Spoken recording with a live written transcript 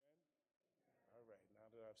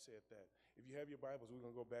that I've said that, if you have your Bibles, we're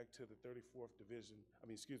going to go back to the 34th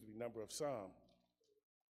number of Psalm.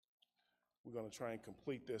 We're going to try and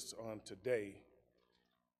complete this on today.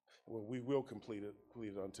 Well, we will complete it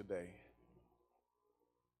on today.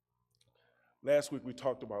 Last week we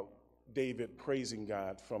talked about David praising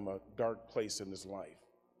God from a dark place in his life,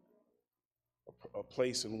 a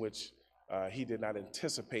place in which he did not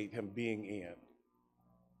anticipate him being in,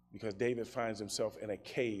 because David finds himself in a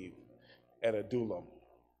cave at Adullam,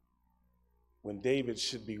 when David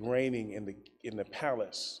should be reigning in the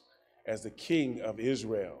palace as the king of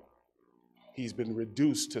Israel. He's been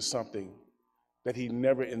reduced to something that he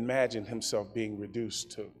never imagined himself being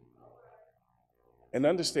reduced to. And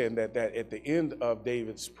understand that at the end of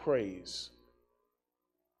David's praise,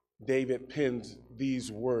 David penned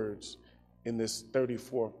these words in this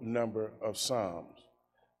 34th number of Psalms,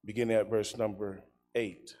 beginning at verse number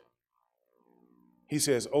 8. He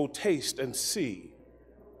says, "Oh, taste and see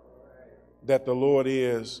that the Lord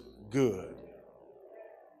is good."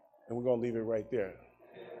 And we're going to leave it right there.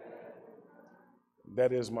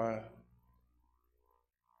 That is my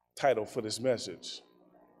title for this message.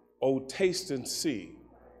 Oh, taste and see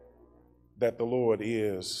that the Lord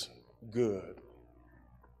is good.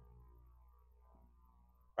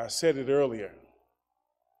 I said it earlier.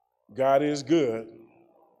 God is good,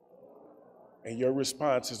 and your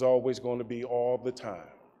response is always going to be all the time.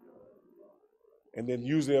 And then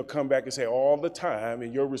usually they'll come back and say all the time,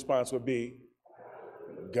 and your response would be,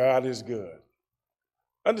 God is good.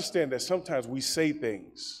 Understand that sometimes we say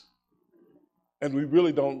things and we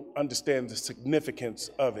really don't understand the significance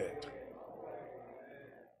of it.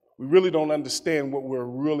 We really don't understand what we're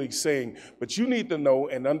really saying, but you need to know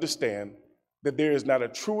and understand that there is not a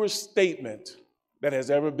truer statement that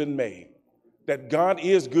has ever been made, that God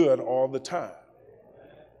is good all the time.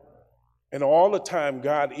 And all the time,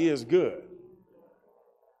 God is good.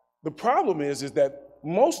 The problem is that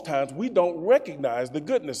most times we don't recognize the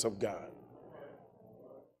goodness of God.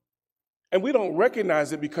 And we don't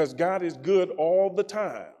recognize it because God is good all the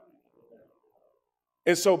time.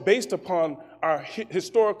 And so based upon our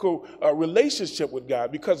historical relationship with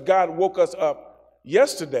God, because God woke us up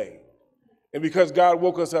yesterday, and because God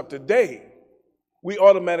woke us up today, we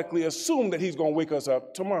automatically assume that he's going to wake us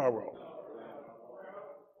up tomorrow.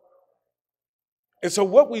 And so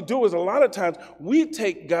what we do is a lot of times we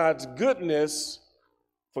take God's goodness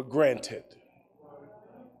for granted.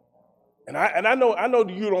 And I know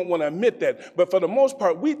you don't want to admit that, but for the most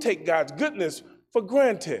part, we take God's goodness for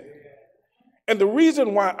granted. And the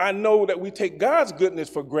reason why I know that we take God's goodness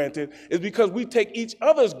for granted is because we take each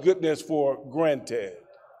other's goodness for granted.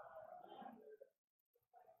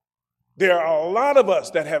 There are a lot of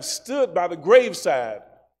us that have stood by the graveside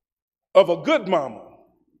of a good mama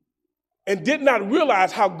and did not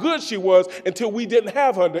realize how good she was until we didn't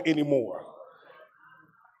have her anymore.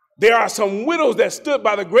 There are some widows that stood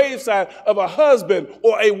by the graveside of a husband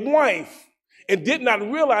or a wife and did not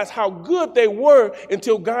realize how good they were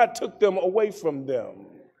until God took them away from them.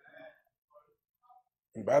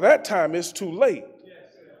 And by that time, it's too late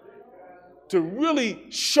to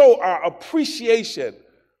really show our appreciation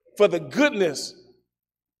for the goodness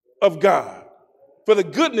of God, for the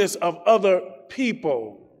goodness of other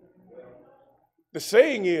people. The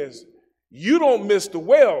saying is, you don't miss the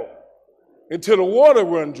well until the water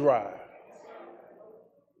runs dry.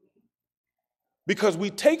 Because we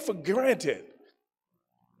take for granted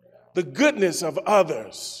the goodness of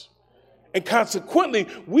others. And consequently,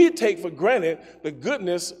 we take for granted the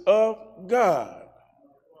goodness of God.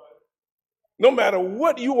 No matter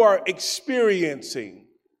what you are experiencing,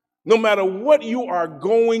 no matter what you are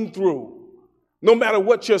going through, no matter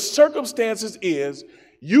what your circumstances is,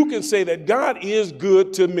 you can say that God is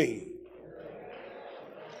good to me.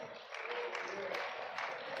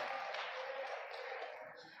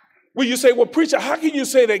 Well, you say, well, preacher, how can you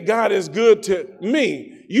say that God is good to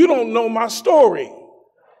me? You don't know my story.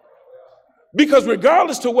 Because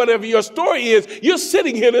regardless to whatever your story is, you're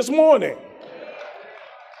sitting here this morning.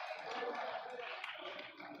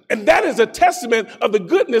 And that is a testament of the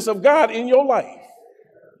goodness of God in your life.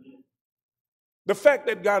 The fact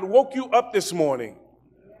that God woke you up this morning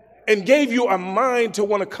and gave you a mind to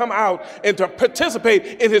want to come out and to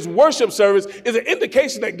participate in his worship service is an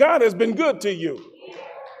indication that God has been good to you.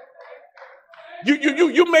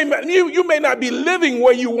 You may not be living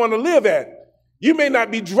where you want to live at. You may not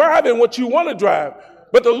be driving what you want to drive,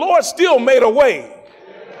 but the Lord still made a way.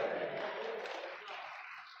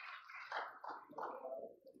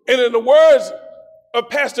 And in the words of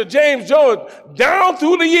Pastor James Jones, down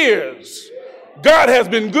through the years, God has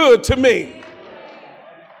been good to me.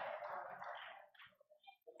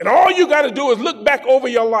 And all you got to do is look back over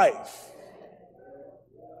your life.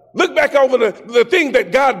 Look back over the thing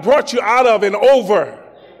that God brought you out of and over.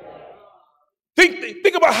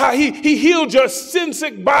 Think about how he healed your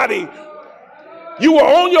sin-sick body. You were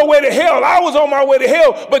on your way to hell. I was on my way to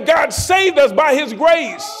hell, but God saved us by his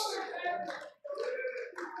grace.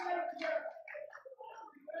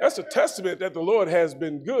 That's a testament that the Lord has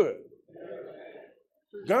been good.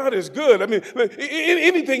 God is good. I mean,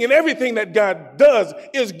 anything and everything that God does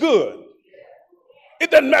is good.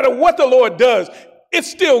 It doesn't matter what the Lord does. It's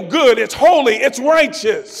still good. It's holy. It's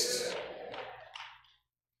righteous.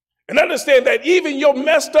 And understand that even your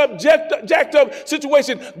messed up, jacked up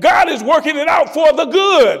situation, God is working it out for the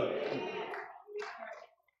good.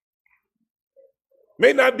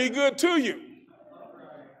 May not be good to you,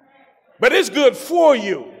 but it's good for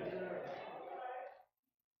you.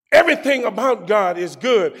 Everything about God is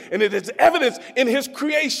good, and it is evidence in his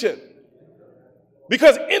creation.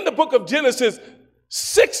 Because in the book of Genesis,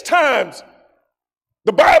 6 times,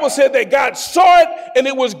 the Bible said that God saw it and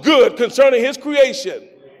it was good concerning his creation.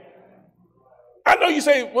 I know you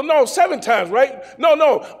say, well, no, 7 times, right? No.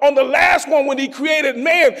 On the last one, when he created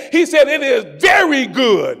man, he said it is very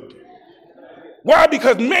good. Why?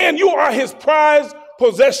 Because man, you are his prized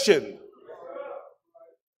possession.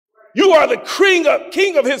 You are the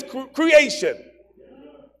king of his creation.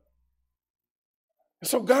 And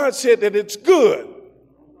so God said that it's good.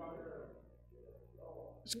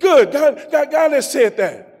 It's good. God has said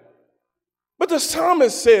that. But the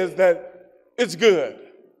psalmist says that it's good.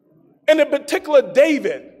 And in particular,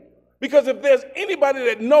 David, because if there's anybody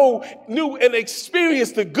that knew and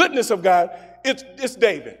experienced the goodness of God, it's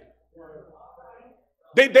David.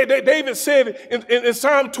 David said in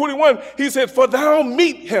Psalm 21, he said, for thou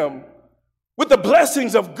meet him with the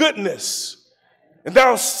blessings of goodness, and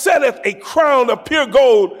thou settest a crown of pure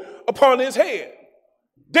gold upon his head.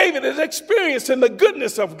 David is experiencing the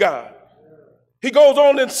goodness of God. He goes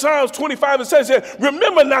on in Psalms 25 and says,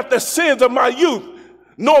 remember not the sins of my youth,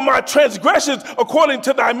 nor my transgressions according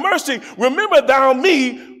to thy mercy. Remember thou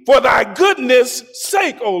me for thy goodness'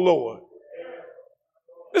 sake, O Lord.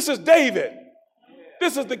 This is David.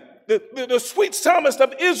 This is the sweet psalmist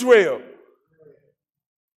of Israel.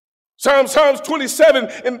 Psalms 27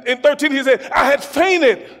 and 13, he said, I had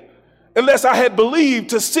fainted unless I had believed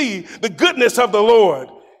to see the goodness of the Lord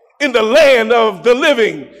in the land of the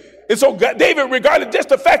living. And so David regarded just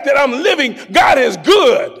the fact that I'm living, God is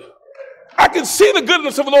good. I can see the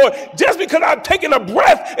goodness of the Lord just because I've taken a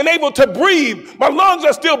breath and able to breathe. My lungs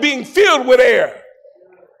are still being filled with air.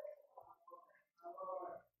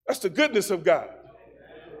 That's the goodness of God.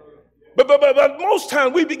 But most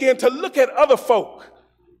times we begin to look at other folk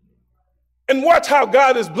and watch how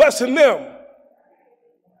God is blessing them.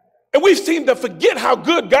 And we seem to forget how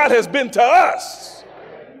good God has been to us.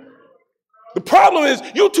 The problem is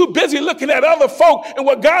you're too busy looking at other folk and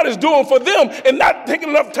what God is doing for them and not taking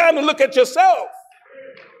enough time to look at yourself.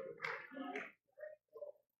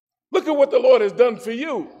 Look at what the Lord has done for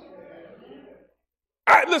you.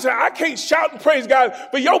 Listen, I can't shout and praise God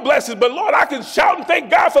for your blessings, but Lord, I can shout and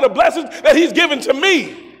thank God for the blessings that he's given to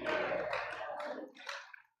me.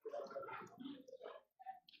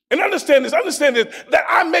 And understand this, that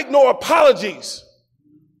I make no apologies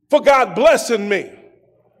for God blessing me.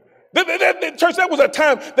 Church, that was a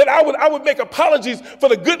time that I would make apologies for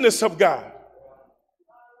the goodness of God.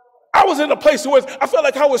 I was in a place where I felt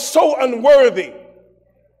like I was so unworthy.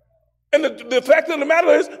 And the fact of the matter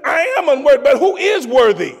is, I am unworthy, but who is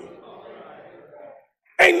worthy?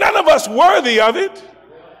 Ain't none of us worthy of it.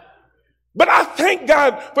 But I thank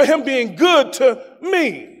God for him being good to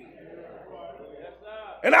me.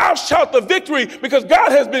 And I'll shout the victory because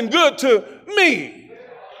God has been good to me.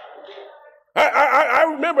 I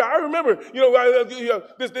remember,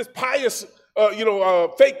 this pious,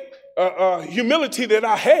 fake humility that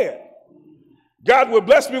I had. God would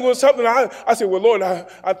bless me with something. I said, well, Lord,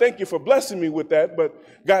 I thank you for blessing me with that. But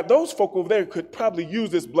God, those folk over there could probably use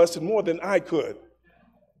this blessing more than I could.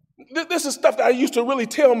 This is stuff that I used to really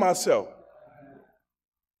tell myself.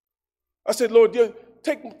 I said, Lord,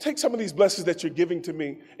 take some of these blessings that you're giving to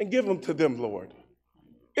me and give them to them, Lord.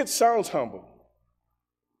 It sounds humble.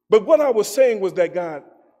 But what I was saying was that, God,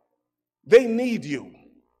 they need you.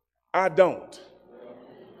 I don't.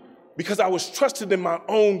 Because I was trusted in my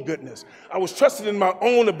own goodness. I was trusted in my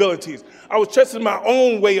own abilities. I was trusted in my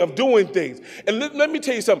own way of doing things. And let me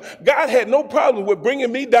tell you something. God had no problem with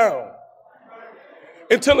bringing me down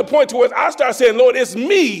until the point to where I started saying, Lord, it's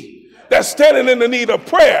me that's standing in the need of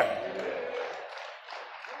prayer.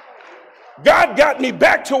 God got me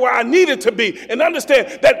back to where I needed to be, and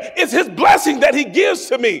understand that it's his blessing that he gives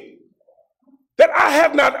to me that I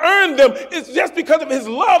have not earned them. It's just because of his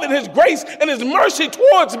love and his grace and his mercy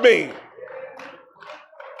towards me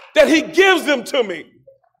that he gives them to me.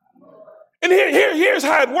 And here's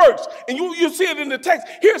how it works. And you see it in the text.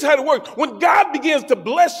 Here's how it works. When God begins to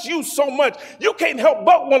bless you so much, you can't help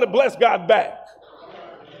but want to bless God back.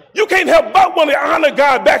 You can't help but want to honor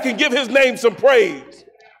God back and give his name some praise.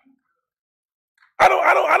 I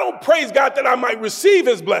don't praise God that I might receive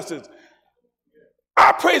his blessings.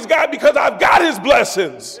 I praise God because I've got his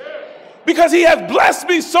blessings. Because he has blessed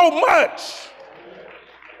me so much.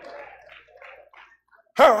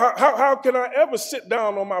 How can I ever sit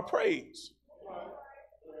down on my praise?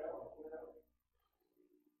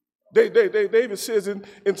 David says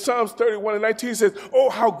in Psalms 31:19, he says, oh,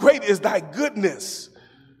 how great is thy goodness,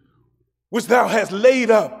 which thou hast laid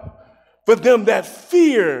up for them that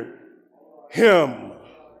fear him.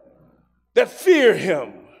 That fear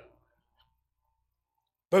him.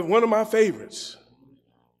 But one of my favorites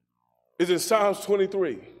is in Psalms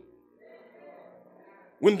 23.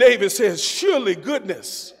 When David says, surely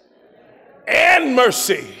goodness and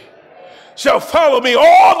mercy shall follow me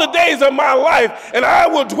all the days of my life, and I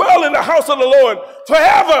will dwell in the house of the Lord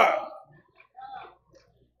forever.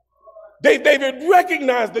 David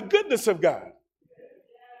recognized the goodness of God.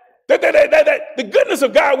 That the goodness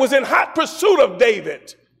of God was in hot pursuit of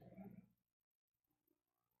David.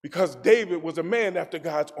 Because David was a man after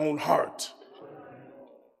God's own heart.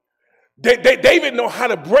 David knew how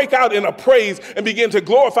to break out in a praise and begin to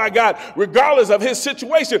glorify God regardless of his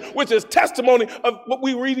situation, which is testimony of what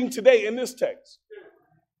we're reading today in this text.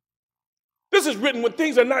 This is written when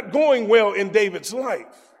things are not going well in David's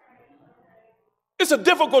life. It's a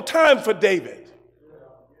difficult time for David.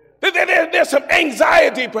 There's some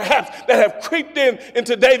anxiety perhaps that have creeped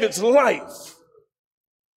into David's life.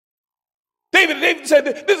 David said,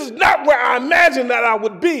 this is not where I imagined that I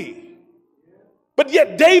would be. But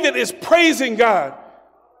yet David is praising God.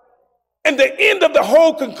 And the end of the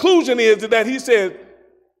whole conclusion is that he said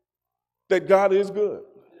that God is good.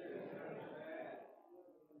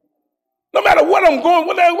 No matter what I'm going,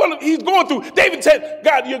 what he's going through, David said,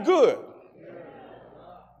 God, you're good.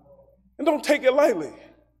 And don't take it lightly.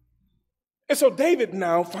 And so David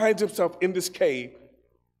now finds himself in this cave,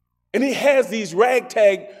 and he has these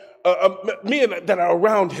ragtag men that are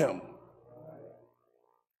around him.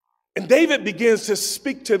 And David begins to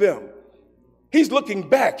speak to them. He's looking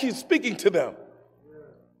back. He's speaking to them.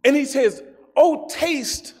 And he says, oh,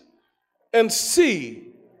 taste and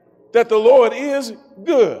see that the Lord is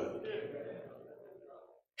good.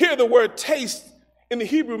 Here the word taste in the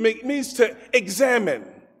Hebrew means to examine.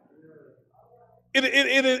 It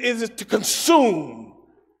is to consume.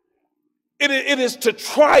 It is to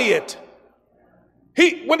try it.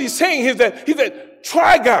 What he's saying is that he said,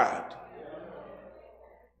 try God.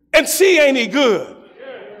 And see, ain't he good?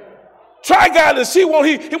 Try God and see, won't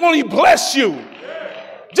he bless you?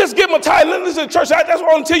 Just give him a title. Listen to church, that's what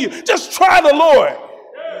I want to tell you. Just try the Lord.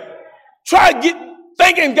 Try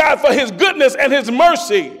thanking God for his goodness and his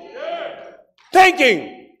mercy.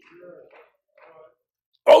 Thanking.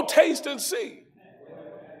 Oh, taste and see.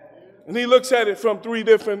 And he looks at it from three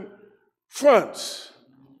different fronts.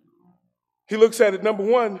 He looks at it, number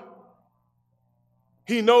one,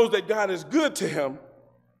 he knows that God is good to him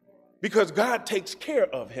because God takes care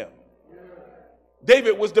of him.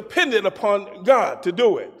 David was dependent upon God to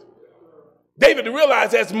do it. David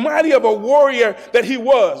realized, as mighty of a warrior that he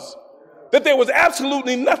was, that there was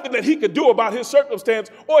absolutely nothing that he could do about his circumstance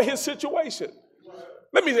or his situation.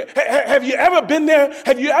 Let me say, have you ever been there?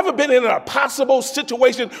 Have you ever been in an impossible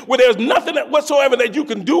situation where there's nothing whatsoever that you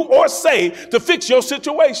can do or say to fix your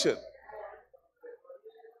situation?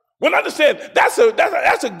 Well, understand, that's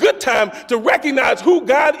a good time to recognize who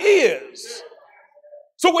God is.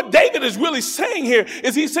 So what David is really saying here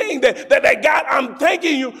is he's saying that God, I'm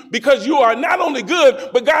thanking you because you are not only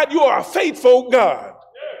good, but God, you are a faithful God.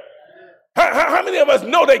 How many of us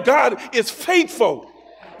know that God is faithful?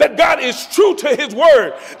 That God is true to his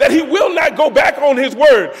word, that he will not go back on his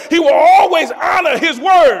word. He will always honor his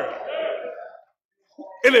word.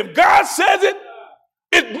 And if God says it,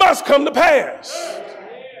 it must come to pass.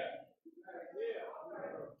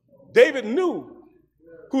 David knew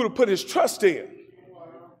who to put his trust in.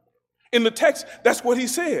 In the text, that's what he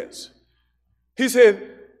says. He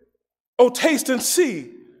said, oh, taste and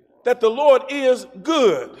see that the Lord is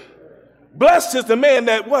good. Blessed is the man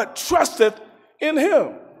that what? Trusteth in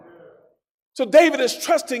him. So David is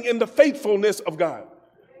trusting in the faithfulness of God,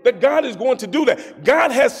 that God is going to do that.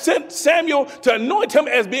 God has sent Samuel to anoint him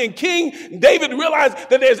as being king. David realized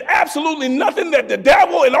that there's absolutely nothing that the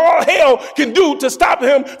devil and all hell can do to stop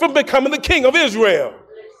him from becoming the king of Israel.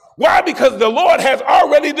 Why? Because the Lord has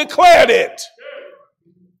already declared it.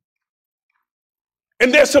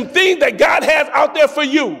 And there's some things that God has out there for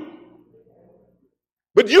you.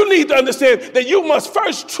 But you need to understand that you must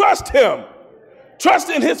first trust him. Trust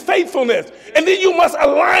in his faithfulness. And then you must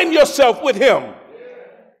align yourself with him.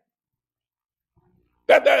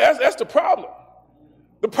 That's the problem.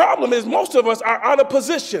 The problem is most of us are out of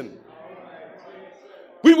position.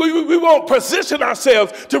 We won't position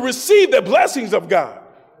ourselves to receive the blessings of God.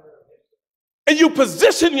 And you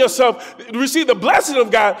position yourself to receive the blessing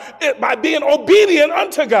of God by being obedient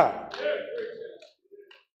unto God.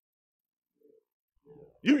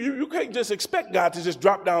 You can't just expect God to just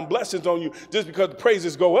drop down blessings on you just because the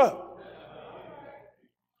praises go up.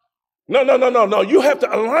 No. You have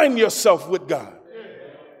to align yourself with God.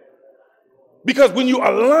 Because when you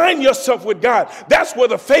align yourself with God, that's where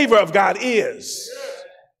the favor of God is.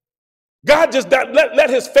 God just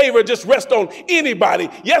let his favor just rest on anybody.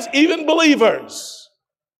 Yes, even believers.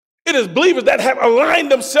 It is believers that have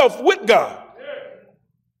aligned themselves with God,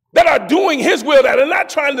 that are doing his will, that are not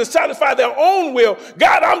trying to satisfy their own will.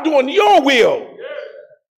 God, I'm doing your will.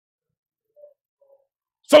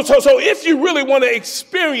 So if you really want to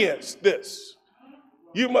experience this,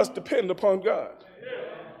 you must depend upon God.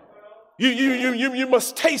 You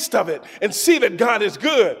must taste of it and see that God is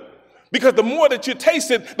good. Because the more that you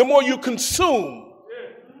taste it, the more you consume.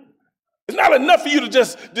 It's not enough for you to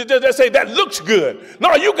just say that looks good.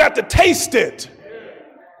 No, you got to taste it.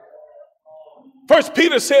 First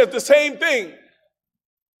Peter says the same thing.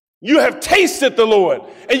 You have tasted the Lord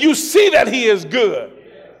and you see that he is good.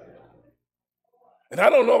 And I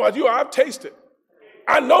don't know about you, I've tasted.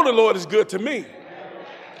 I know the Lord is good to me.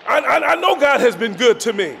 I know God has been good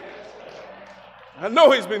to me. I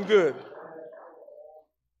know he's been good.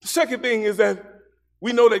 The second thing is that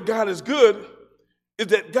we know that God is good, is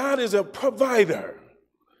that God is a provider.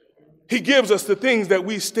 He gives us the things that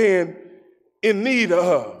we stand in need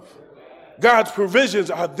of. God's provisions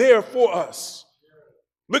are there for us.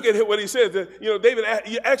 Look at what he says. David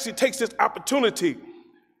actually takes this opportunity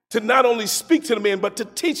to not only speak to the men, but to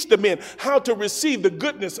teach the men how to receive the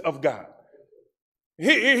goodness of God.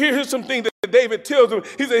 Here's some things that David tells them.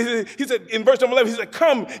 He said in verse number 11, he said,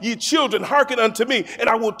 "Come, ye children, hearken unto me, and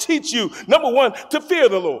I will teach you, number one, to fear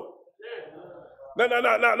the Lord."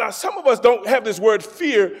 Now, some of us don't have this word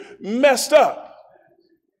fear messed up,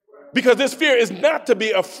 because this fear is not to be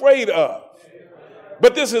afraid of,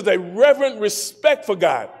 but this is a reverent respect for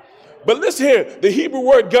God. But listen here, the Hebrew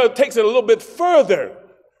word God takes it a little bit further,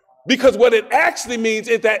 because what it actually means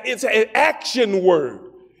is that it's an action word.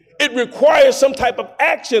 It requires some type of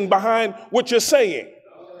action behind what you're saying.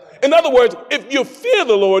 In other words, if you fear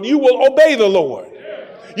the Lord, you will obey the Lord.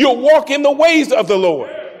 You'll walk in the ways of the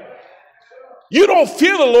Lord. You don't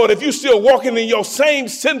fear the Lord if you're still walking in your same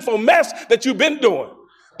sinful mess that you've been doing.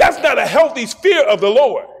 That's not a healthy fear of the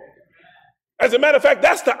Lord. As a matter of fact,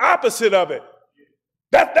 that's the opposite of it.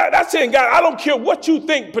 That's saying, God, I don't care what you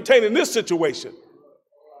think pertaining to this situation.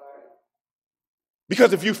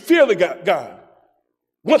 Because if you fear the God,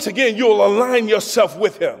 once again, you'll align yourself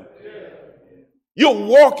with him. You'll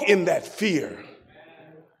walk in that fear.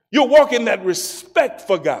 You'll walk in that respect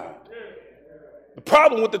for God. The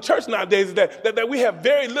problem with the church nowadays is that we have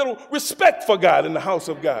very little respect for God in the house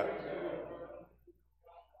of God.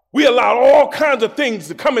 We allow all kinds of things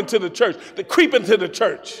to come into the church, to creep into the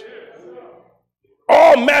church.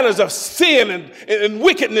 All manners of sin and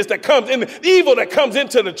wickedness that comes in, evil that comes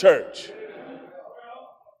into the church.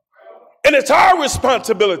 And it's our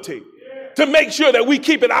responsibility to make sure that we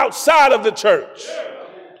keep it outside of the church.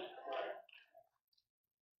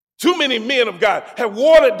 Too many men of God have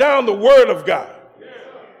watered down the word of God.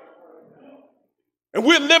 And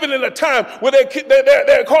we're living in a time where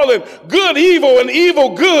they're calling good evil and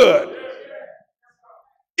evil good.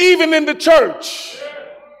 Even in the church.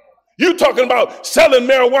 You talking about selling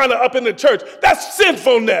marijuana up in the church. That's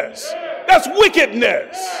sinfulness. That's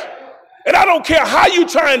wickedness. And I don't care how you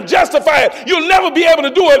try and justify it, you'll never be able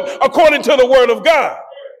to do it according to the word of God.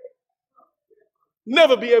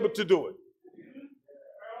 Never be able to do it.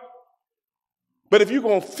 But if you're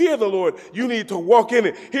going to fear the Lord, you need to walk in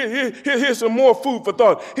it. Here's some more food for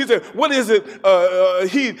thought. He said, what is it?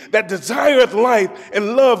 He that desireth life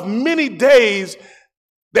and love many days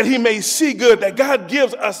that he may see good, that God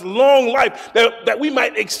gives us long life, that we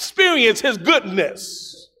might experience his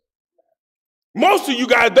goodness. Most of you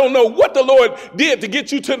guys don't know what the Lord did to get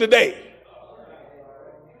you to the day.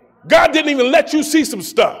 God didn't even let you see some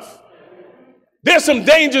stuff. There's some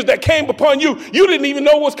dangers that came upon you. You didn't even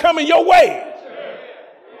know was coming your way.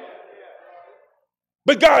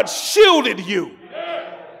 But God shielded you.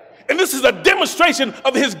 And this is a demonstration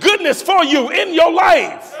of his goodness for you in your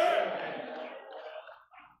life.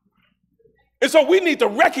 And so we need to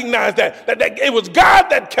recognize that it was God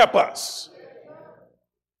that kept us.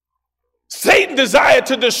 Satan desired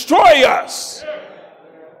to destroy us.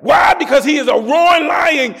 Why? Because he is a roaring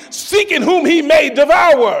lion seeking whom he may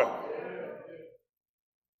devour.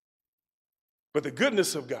 But the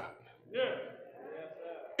goodness of God,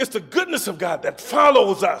 it's the goodness of God that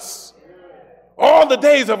follows us all the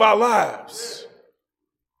days of our lives.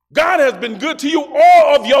 God has been good to you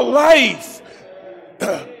all of your life.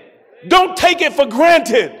 Don't take it for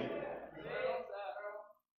granted.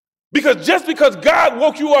 Because just because God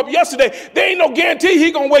woke you up yesterday, there ain't no guarantee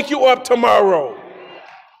he's going to wake you up tomorrow.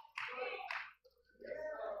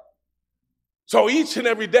 So each and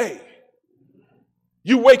every day,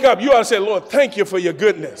 you wake up, you ought to say, Lord, thank you for your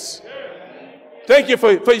goodness. Thank you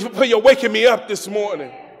for your waking me up this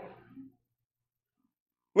morning.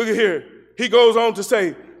 Look at here. He goes on to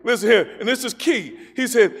say, listen here, and this is key. He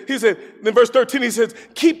said, in verse 13, he says,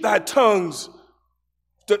 keep thy tongue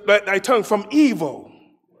from evil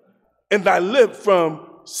and thy lip from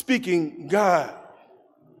speaking God.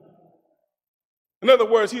 In other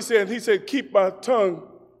words, he said, keep my tongue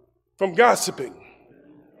from gossiping,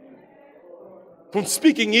 from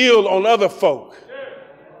speaking ill on other folk.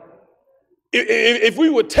 If we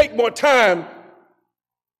would take more time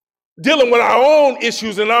dealing with our own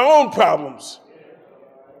issues and our own problems,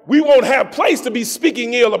 we won't have place to be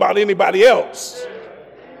speaking ill about anybody else.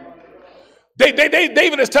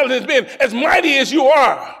 David is telling his men, as mighty as you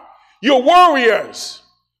are, you're warriors,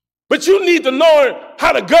 but you need to learn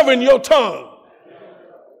how to govern your tongue.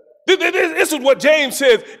 This is what James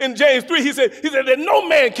says in James 3. He said that no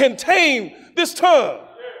man can tame this tongue,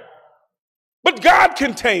 but God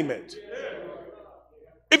can tame it.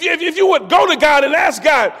 If you would go to God and ask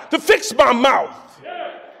God to fix my mouth,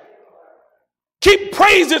 keep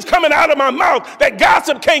praises coming out of my mouth, that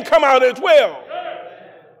gossip can't come out as well.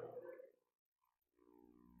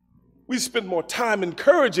 We spend more time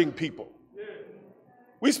encouraging people.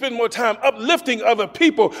 We spend more time uplifting other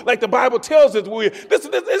people, like the Bible tells us.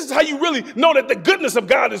 This is how you really know that the goodness of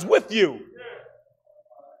God is with you.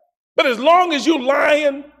 But as long as you're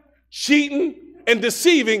lying, cheating, and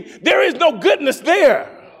deceiving, there is no goodness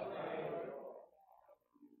there.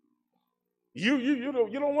 You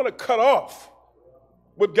don't want to cut off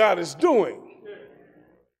what God is doing.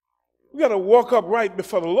 We got to walk upright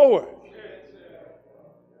before the Lord.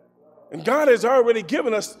 And God has already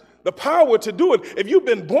given us the power to do it. If you've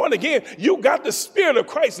been born again, you got the Spirit of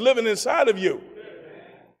Christ living inside of you.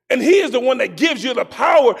 And he is the one that gives you the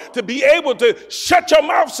power to be able to shut your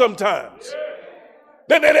mouth sometimes.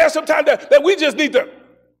 There's sometimes that we just need to.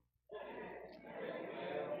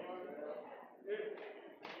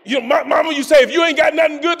 You know, mama, you say, if you ain't got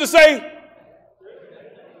nothing good to say,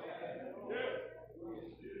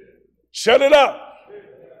 shut it up.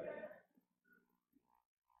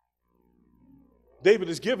 David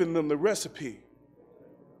is giving them the recipe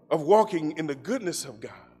of walking in the goodness of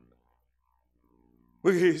God.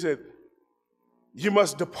 Look here, he said, you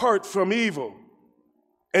must depart from evil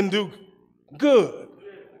and do good.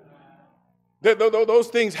 Those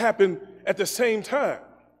things happen at the same time.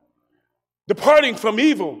 Departing from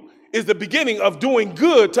evil is the beginning of doing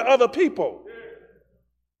good to other people.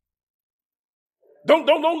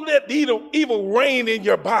 Don't let evil reign in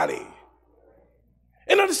your body.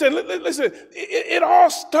 And understand, listen, it all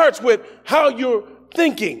starts with how you're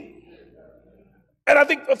thinking. And I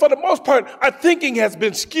think for the most part, our thinking has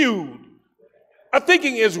been skewed. Our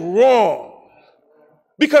thinking is wrong.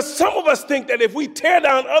 Because some of us think that if we tear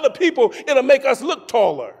down other people, it'll make us look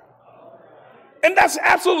taller. And that's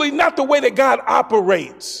absolutely not the way that God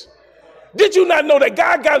operates. Did you not know that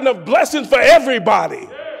God got enough blessings for everybody?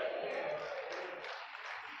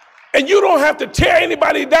 And you don't have to tear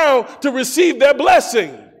anybody down to receive their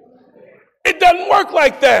blessing. It doesn't work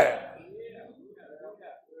like that.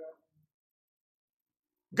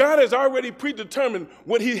 God has already predetermined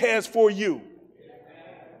what he has for you.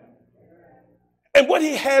 And what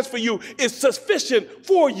he has for you is sufficient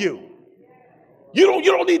for you. You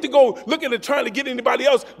don't need to go looking and trying to get anybody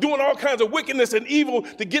else, doing all kinds of wickedness and evil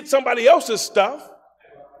to get somebody else's stuff.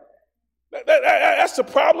 That's the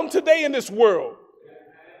problem today in this world.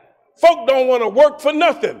 Folk don't want to work for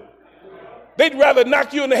nothing. They'd rather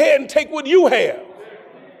knock you in the head and take what you have.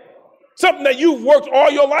 Something that you've worked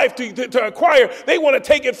all your life to acquire, they want to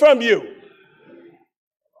take it from you.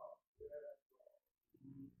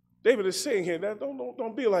 David is saying here that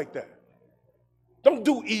don't be like that. Don't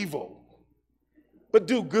do evil, but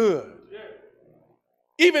do good.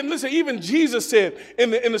 Even Jesus said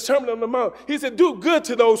in the Sermon on the Mount, he said, do good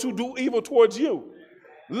to those who do evil towards you.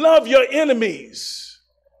 Love your enemies.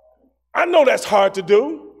 I know that's hard to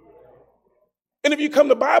do. And if you come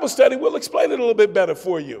to Bible study, we'll explain it a little bit better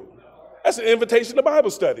for you. That's an invitation to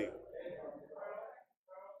Bible study.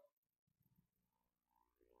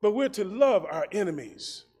 But we're to love our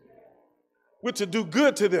enemies. We're to do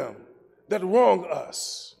good to them that wrong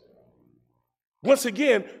us. Once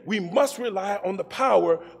again, we must rely on the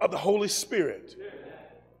power of the Holy Spirit.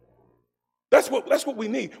 That's what we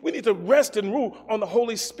need. We need to rest and rule on the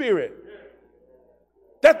Holy Spirit.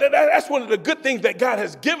 That's one of the good things that God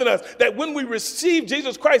has given us, that when we receive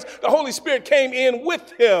Jesus Christ, the Holy Spirit came in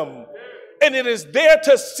with him. And it is there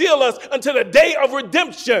to seal us until the day of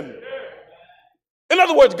redemption. In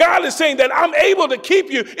other words, God is saying that I'm able to keep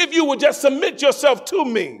you if you will just submit yourself to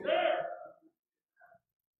me.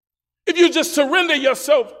 If you just surrender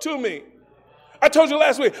yourself to me. I told you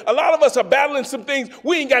last week, a lot of us are battling some things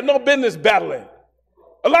we ain't got no business battling.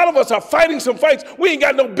 A lot of us are fighting some fights we ain't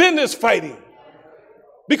got no business fighting.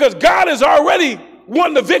 Because God has already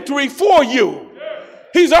won the victory for you.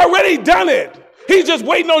 He's already done it. He's just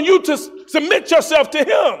waiting on you to submit yourself to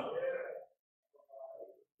him.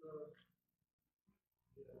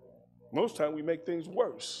 Most times we make things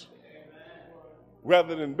worse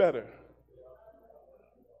rather than better.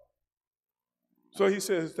 So he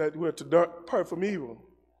says that we're to depart from evil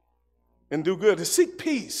and do good, to seek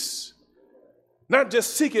peace. Not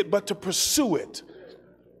just seek it, but to pursue it.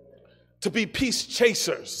 To be peace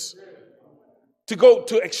chasers. To go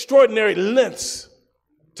to extraordinary lengths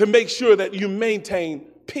to make sure that you maintain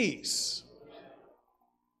peace.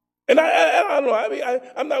 And I don't know, I mean,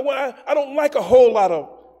 I don't like a whole lot of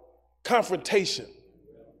confrontation.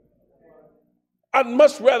 I'd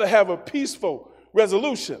much rather have a peaceful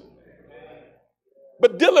resolution.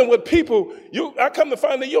 But dealing with people, I come to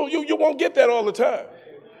find that you won't get that all the time.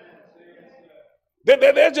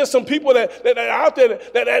 There's just some people that are out there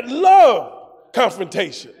that love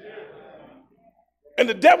confrontation. And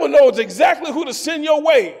the devil knows exactly who to send your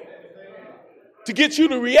way to get you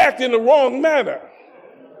to react in the wrong manner.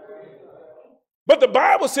 But the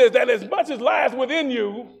Bible says that as much as lies within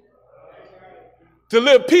you, to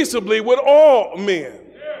live peaceably with all men.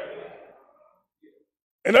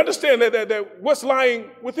 And understand that what's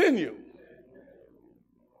lying within you?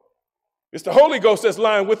 It's the Holy Ghost that's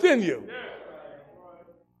lying within you.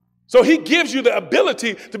 So he gives you the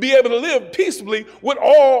ability to be able to live peaceably with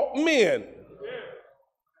all men.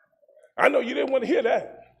 I know you didn't want to hear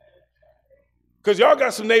that. Because y'all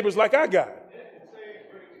got some neighbors like I got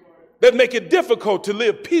that make it difficult to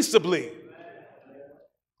live peaceably.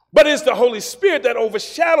 But it's the Holy Spirit that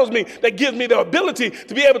overshadows me, that gives me the ability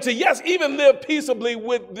to be able to, yes, even live peaceably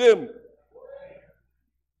with them.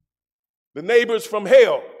 The neighbors from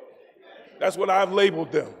hell. That's what I've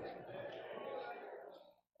labeled them.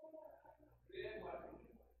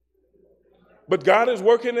 But God is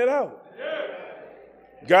working it out.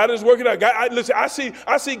 God is working it out. Listen,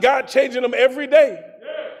 I see God changing them every day.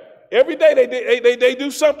 Every day they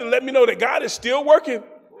do something. Let me know that God is still working.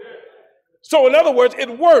 So in other words,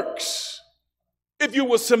 it works if you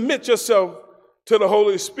will submit yourself to the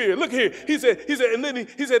Holy Spirit. Look here. He said, and then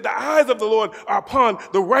he said, the eyes of the Lord are upon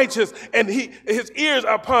the righteous, and his ears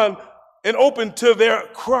are upon and open to their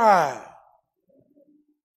cry.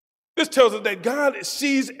 This tells us that God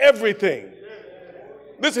sees everything.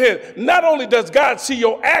 Listen here. Not only does God see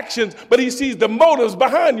your actions, but he sees the motives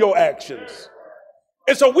behind your actions.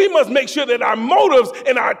 And so we must make sure that our motives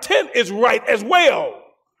and our intent is right as well.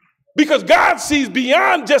 Because God sees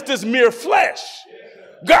beyond just this mere flesh.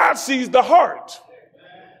 God sees the heart.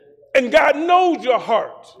 And God knows your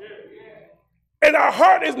heart. And our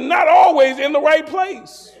heart is not always in the right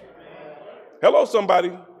place. Hello,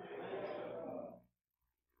 somebody.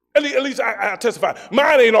 At least I testify.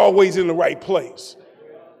 Mine ain't always in the right place.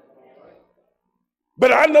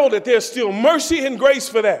 But I know that there's still mercy and grace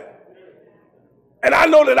for that. And I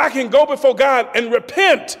know that I can go before God and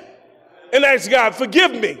repent and ask God,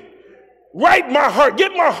 forgive me. Right my heart.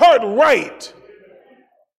 Get my heart right.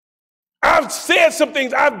 I've said some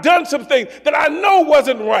things. I've done some things that I know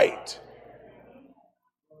wasn't right.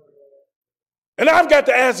 And I've got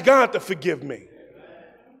to ask God to forgive me.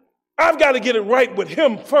 I've got to get it right with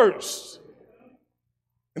him first.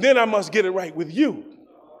 And then I must get it right with you.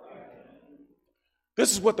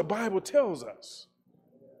 This is what the Bible tells us.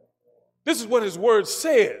 This is what his word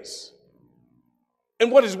says.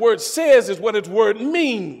 And what his word says is what his word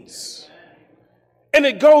means. And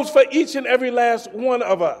it goes for each and every last one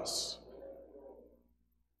of us.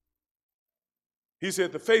 He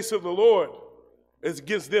said, the face of the Lord is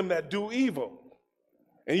against them that do evil.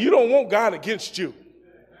 And you don't want God against you.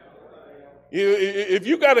 If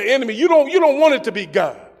you got an enemy, you don't want it to be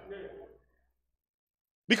God.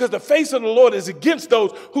 Because the face of the Lord is against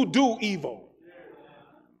those who do evil.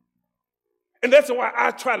 And that's why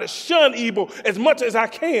I try to shun evil as much as I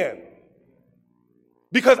can.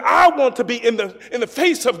 Because I want to be in the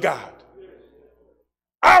face of God.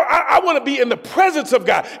 I want to be in the presence of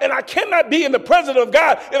God. And I cannot be in the presence of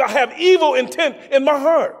God if I have evil intent in my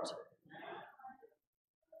heart.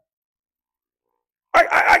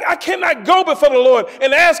 I cannot go before the Lord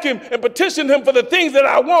and ask him and petition him for the things that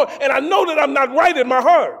I want, and I know that I'm not right in my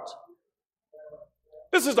heart.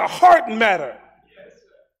 This is a heart matter.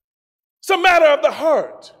 It's a matter of the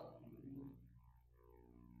heart.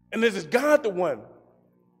 And this is God the one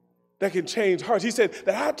that can change hearts. He said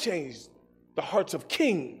that I changed the hearts of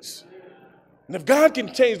kings. And if God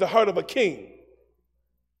can change the heart of a king,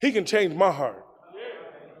 he can change my heart.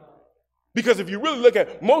 Because if you really look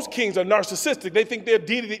at, most kings are narcissistic. They think they're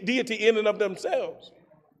deity in and of themselves.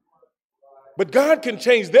 But God can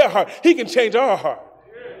change their heart. He can change our heart.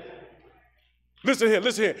 Listen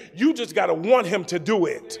here. You just got to want him to do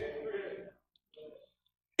it.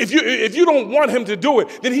 If you don't want him to do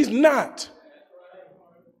it, then he's not.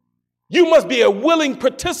 You must be a willing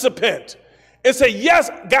participant and say, yes,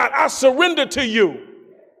 God, I surrender to you.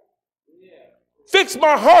 Fix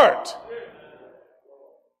my heart.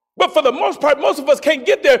 But for the most part, most of us can't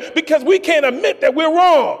get there because we can't admit that we're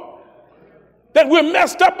wrong, that we're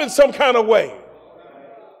messed up in some kind of way.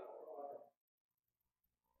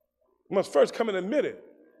 We must first come and admit it.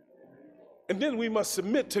 And then we must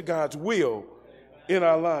submit to God's will in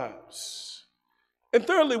our lives. And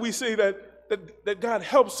thirdly, we see that God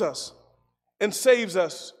helps us and saves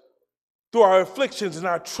us through our afflictions and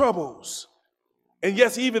our troubles. And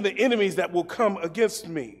yes, even the enemies that will come against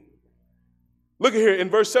me. Look at here in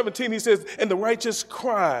verse 17, he says, and the righteous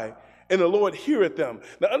cry, and the Lord heareth them.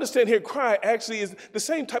 Now understand here, cry actually is the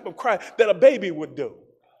same type of cry that a baby would do.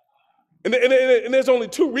 And there's only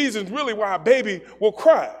two reasons really why a baby will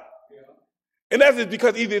cry. And that is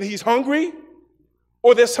because either he's hungry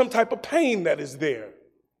or there's some type of pain that is there.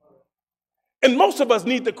 And most of us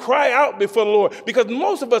need to cry out before the Lord because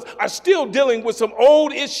most of us are still dealing with some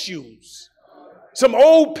old issues, some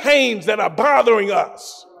old pains that are bothering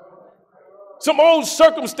us. Some old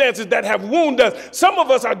circumstances that have wounded us. Some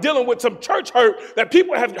of us are dealing with some church hurt that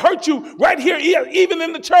people have hurt you right here, even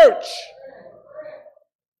in the church.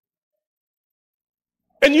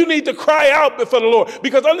 And you need to cry out before the Lord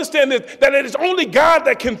because understand this, that it is only God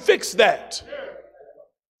that can fix that.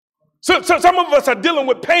 So some of us are dealing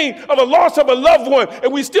with pain of a loss of a loved one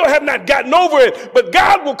and we still have not gotten over it. But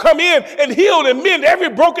God will come in and heal and mend every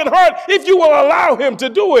broken heart if you will allow him to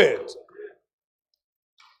do it.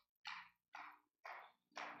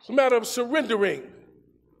 It's a matter of surrendering.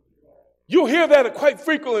 You'll hear that quite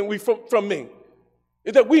frequently from me,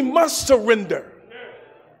 is that we must surrender.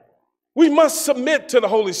 We must submit to the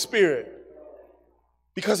Holy Spirit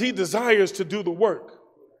because he desires to do the work.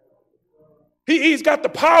 He's got the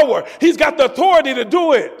power. He's got the authority to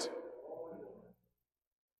do it.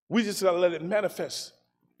 We just got to let it manifest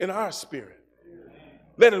in our spirit.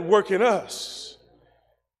 Let it work in us.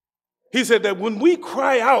 He said that when we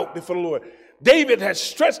cry out before the Lord, David had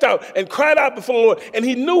stretched out and cried out before the Lord, and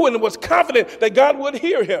he knew and was confident that God would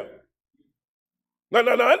hear him. Now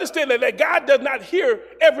understand that God does not hear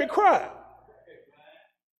every cry.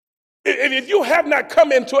 If you have not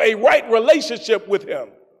come into a right relationship with him,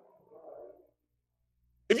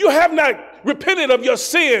 if you have not repented of your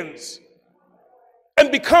sins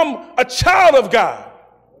and become a child of God,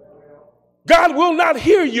 God will not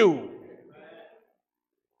hear you.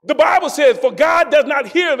 The Bible says, for God does not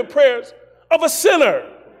hear the prayers of a sinner.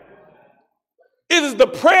 It is the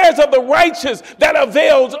prayers of the righteous that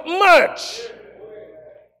avails much.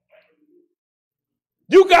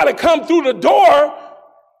 You got to come through the door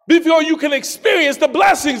before you can experience the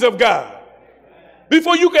blessings of God,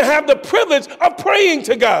 before you can have the privilege of praying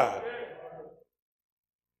to God.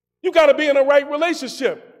 You got to be in a right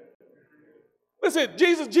relationship. Listen,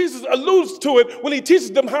 Jesus alludes to it when he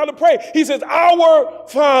teaches them how to pray. He says, our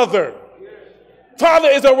Father. Father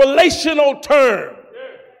is a relational term.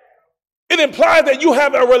 It implies that you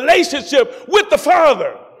have a relationship with the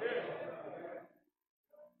Father.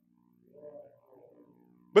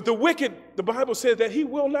 But the wicked, the Bible says that he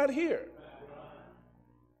will not hear.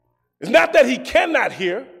 It's not that he cannot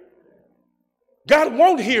hear. God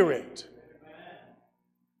won't hear it.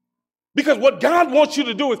 Because what God wants you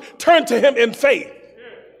to do is turn to him in faith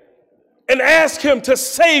and ask him to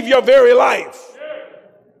save your very life.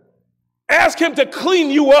 Ask him to clean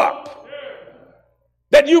you up.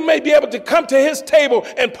 that you may be able to come to his table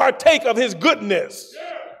and partake of his goodness.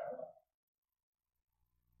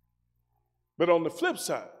 But on the flip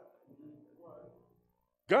side,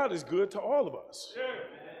 God is good to all of us.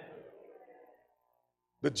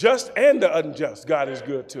 The just and the unjust, God is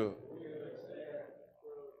good to.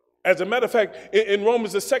 As a matter of fact, in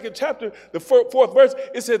Romans, the 2nd chapter, the 4th verse,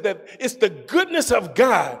 it said that it's the goodness of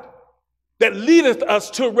God that leadeth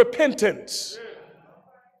us to repentance.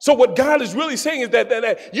 So what God is really saying is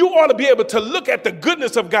that you ought to be able to look at the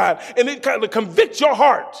goodness of God and it kind of convict your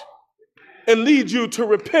heart and lead you to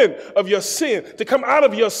repent of your sin, to come out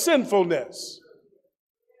of your sinfulness.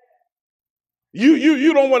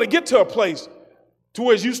 You don't want to get to a place to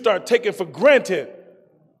where you start taking for granted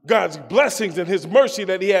God's blessings and his mercy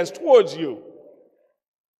that he has towards you.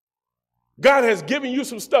 God has given you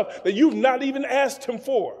some stuff that you've not even asked him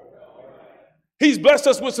for. He's blessed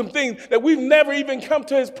us with some things that we've never even come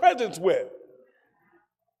to his presence with.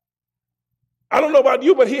 I don't know about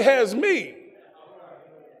you, but he has me.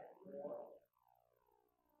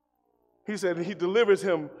 He said he delivers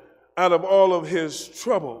him out of all of his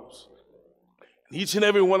troubles. Each and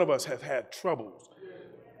every one of us have had troubles.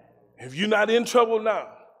 If you're not in trouble now,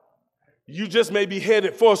 you just may be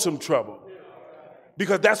headed for some trouble,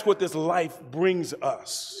 because that's what this life brings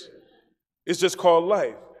us. It's just called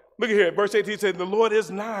life. Look at here, verse 18 says, the Lord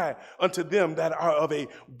is nigh unto them that are of a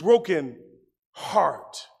broken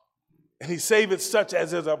heart, and he saveth such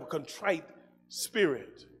as is of a contrite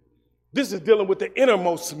spirit. This is dealing with the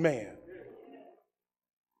innermost man.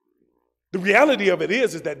 The reality of it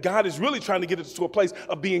is that God is really trying to get us to a place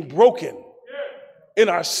of being broken in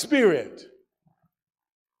our spirit.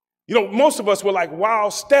 You know, most of us were like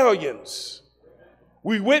wild stallions.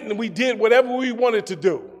 We went and we did whatever we wanted to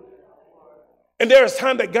do. And there is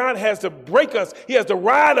time that God has to break us. He has to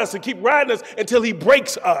ride us and keep riding us until he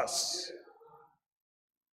breaks us.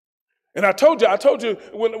 And I told you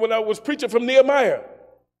when I was preaching from Nehemiah,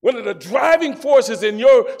 one of the driving forces in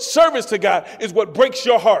your service to God is what breaks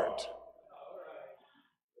your heart.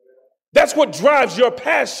 That's what drives your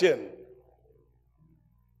passion.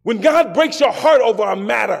 When God breaks your heart over a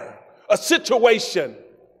matter, a situation,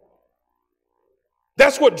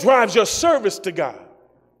 that's what drives your service to God.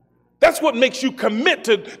 That's what makes you commit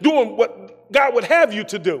to doing what God would have you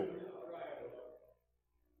to do.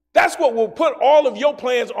 That's what will put all of your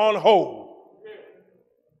plans on hold.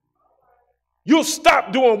 You'll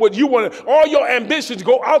stop doing what you want to, all your ambitions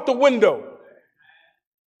go out the window.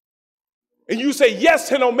 And you say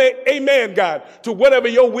yes and amen, God, to whatever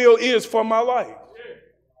your will is for my life.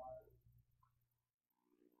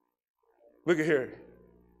 Look at here.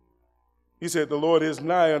 He said, the Lord is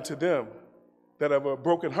nigh unto them that have a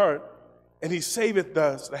broken heart, and he saveth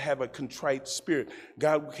us that have a contrite spirit.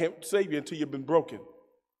 God can't save you until you've been broken.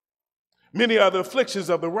 Many are the afflictions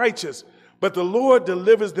of the righteous, but the Lord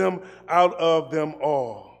delivers them out of them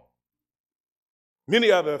all.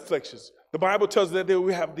 Many are the afflictions. The Bible tells us that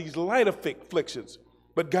we have these light afflictions,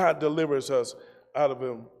 but God delivers us out of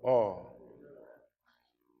them all.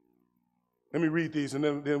 Let me read these, and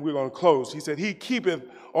then we're going to close. He said, he keepeth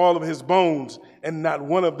all of his bones, and not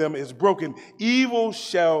one of them is broken. Evil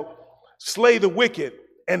shall slay the wicked,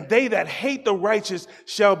 and they that hate the righteous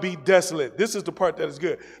shall be desolate. This is the part that is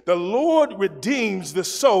good. The Lord redeems the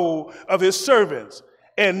soul of his servants,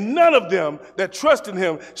 and none of them that trust in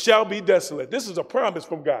him shall be desolate. This is a promise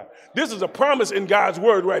from God. This is a promise in God's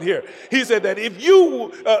word right here. He said that if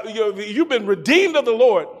you've been redeemed of the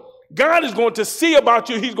Lord, God is going to see about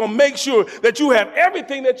you. He's going to make sure that you have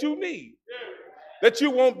everything that you need, that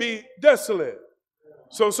you won't be desolate.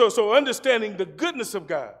 So understanding the goodness of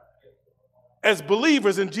God, as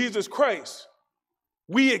believers in Jesus Christ,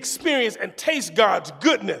 we experience and taste God's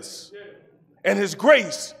goodness and his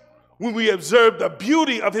grace when we observe the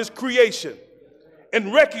beauty of his creation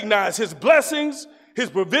and recognize his blessings, his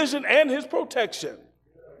provision, and his protection.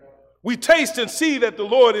 We taste and see that the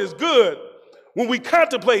Lord is good when we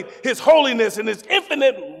contemplate his holiness and his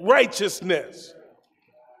infinite righteousness.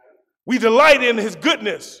 We delight in his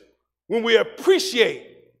goodness when we appreciate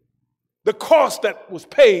the cost that was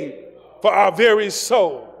paid for our very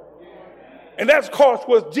soul. And that cost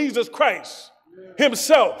was Jesus Christ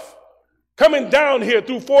himself coming down here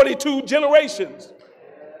through 42 generations,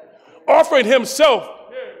 offering himself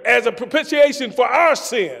as a propitiation for our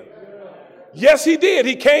sin. Yes, he did.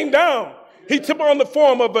 He came down. He took on the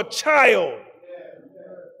form of a child,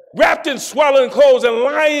 wrapped in swaddling clothes and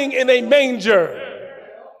lying in a manger.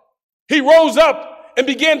 He rose up and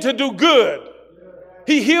began to do good.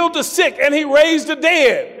 He healed the sick and he raised the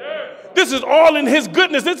dead. This is all in his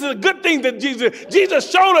goodness. This is a good thing that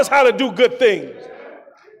Jesus showed us how to do good things.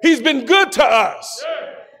 He's been good to us.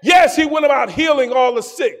 Yes, he went about healing all the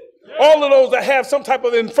sick, all of those that have some type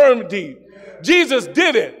of infirmity. Jesus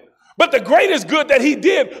did it. But the greatest good that he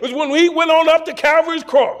did was when he went on up to Calvary's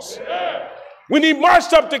cross. When he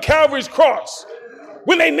marched up to Calvary's cross.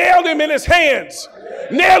 When they nailed him in his hands,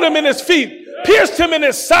 nailed him in his feet, pierced him in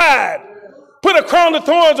his side, put a crown of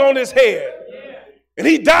thorns on his head. And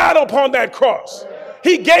he died upon that cross.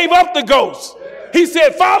 He gave up the ghost. He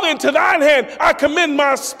said, Father, into thine hand I commend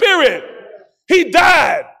my spirit. He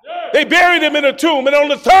died. They buried him in a tomb. And on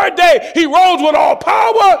the third day, he rose with all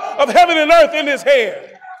power of heaven and earth in his hand.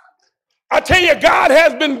 I tell you, God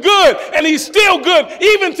has been good, and he's still good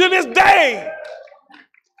even to this day.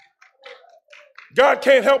 God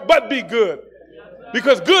can't help but be good,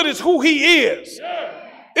 because good is who he is.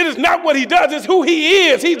 It is not what he does, it's who he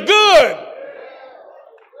is. He's good.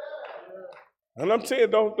 And I'm saying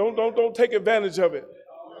don't take advantage of it.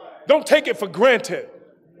 Don't take it for granted.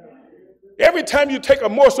 Every time you take a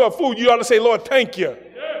morsel of food, you ought to say, Lord, thank you.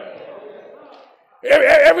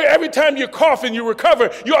 Every time you cough and you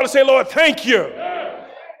recover, you ought to say, Lord, thank you.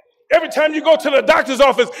 Every time you go to the doctor's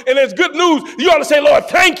office and there's good news, you ought to say, Lord,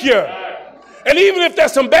 thank you. And even if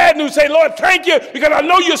there's some bad news, say, Lord, thank you, because I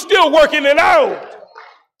know you're still working it out.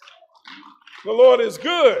 The Lord is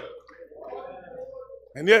good.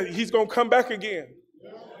 And yet he's going to come back again.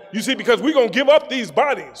 You see, because we're going to give up these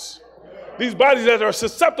bodies that are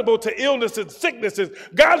susceptible to illness and sicknesses.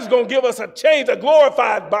 God is going to give us a changed, a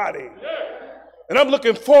glorified body. And I'm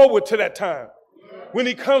looking forward to that time when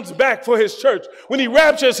he comes back for his church, when he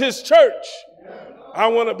raptures his church. I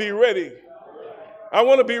want to be ready. I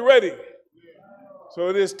want to be ready. So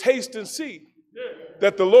it is taste and see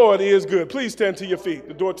that the Lord is good. Please stand to your feet.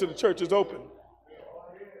 The door to the church is open.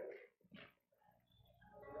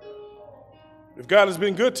 If God has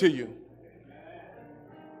been good to you,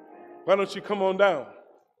 why don't you come on down?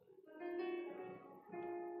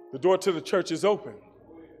 The door to the church is open.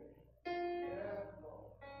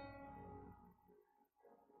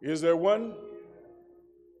 Is there one?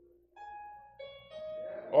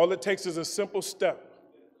 All it takes is a simple step.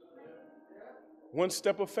 One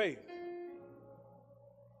step of faith.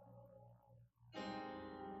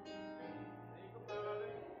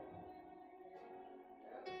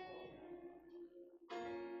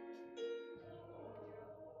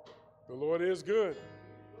 The Lord is good.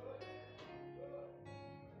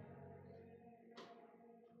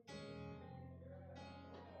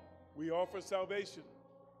 We offer salvation.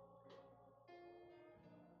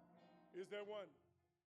 Is there one?